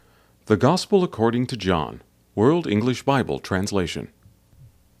The Gospel according to John, World English Bible Translation.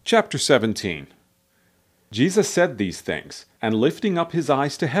 Chapter 17. Jesus said these things, and lifting up his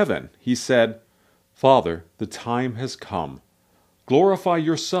eyes to heaven, he said, Father, the time has come. Glorify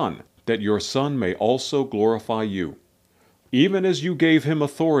your Son, that your Son may also glorify you. Even as you gave him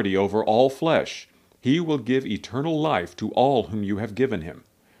authority over all flesh, he will give eternal life to all whom you have given him.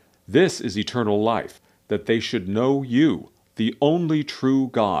 This is eternal life, that they should know you, the only true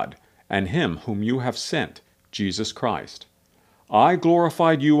God, and him whom you have sent, Jesus Christ. I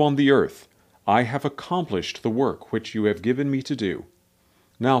glorified you on the earth. I have accomplished the work which you have given me to do.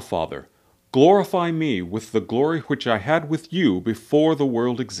 Now, Father, glorify me with the glory which I had with you before the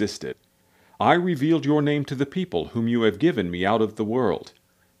world existed. I revealed your name to the people whom you have given me out of the world.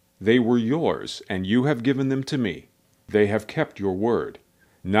 They were yours, and you have given them to me. They have kept your word.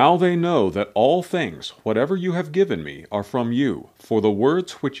 Now they know that all things, whatever you have given me, are from you. For the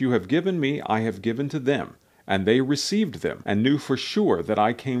words which you have given me I have given to them, and they received them, and knew for sure that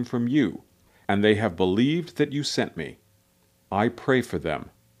I came from you, and they have believed that you sent me. I pray for them.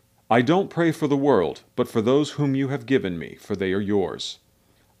 I don't pray for the world, but for those whom you have given me, for they are yours.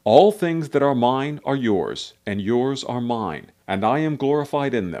 All things that are mine are yours, and yours are mine, and I am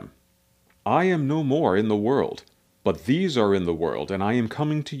glorified in them. I am no more in the world, but these are in the world, and I am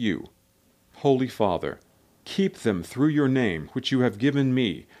coming to you. Holy Father, keep them through your name which you have given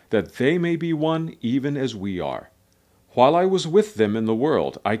me, that they may be one even as we are. While I was with them in the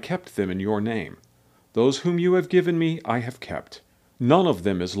world, I kept them in your name. Those whom you have given me I have kept. None of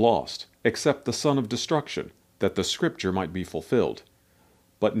them is lost, except the son of destruction, that the scripture might be fulfilled.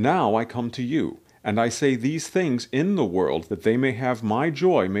 But now I come to you, and I say these things in the world, that they may have my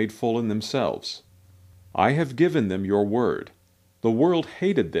joy made full in themselves. I have given them your word. The world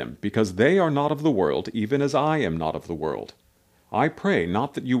hated them, because they are not of the world, even as I am not of the world. I pray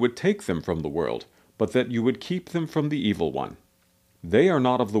not that you would take them from the world, but that you would keep them from the evil one. They are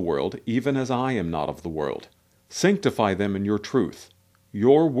not of the world, even as I am not of the world. Sanctify them in your truth.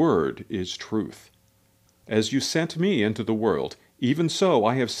 Your word is truth. As you sent me into the world, even so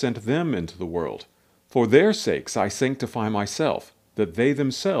I have sent them into the world. For their sakes I sanctify myself, that they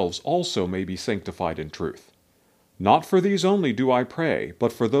themselves also may be sanctified in truth. Not for these only do I pray,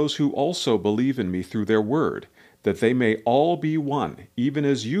 but for those who also believe in me through their word, that they may all be one, even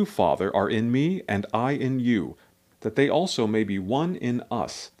as you, Father, are in me and I in you, that they also may be one in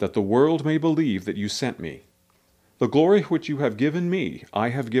us, that the world may believe that you sent me. The glory which you have given me I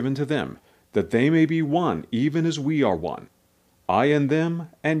have given to them, that they may be one even as we are one. I in them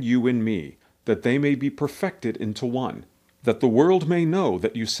and you in me, that they may be perfected into one, that the world may know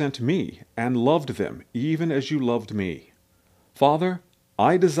that you sent me and loved them even as you loved me. Father,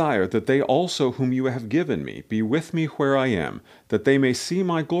 I desire that they also whom you have given me be with me where I am, that they may see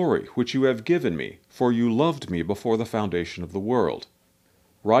my glory which you have given me, for you loved me before the foundation of the world.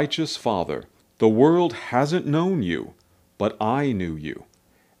 Righteous Father, the world hasn't known you, but I knew you,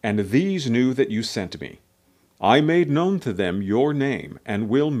 and these knew that you sent me. I made known to them your name, and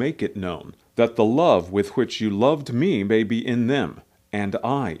will make it known, that the love with which you loved me may be in them, and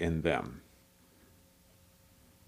I in them.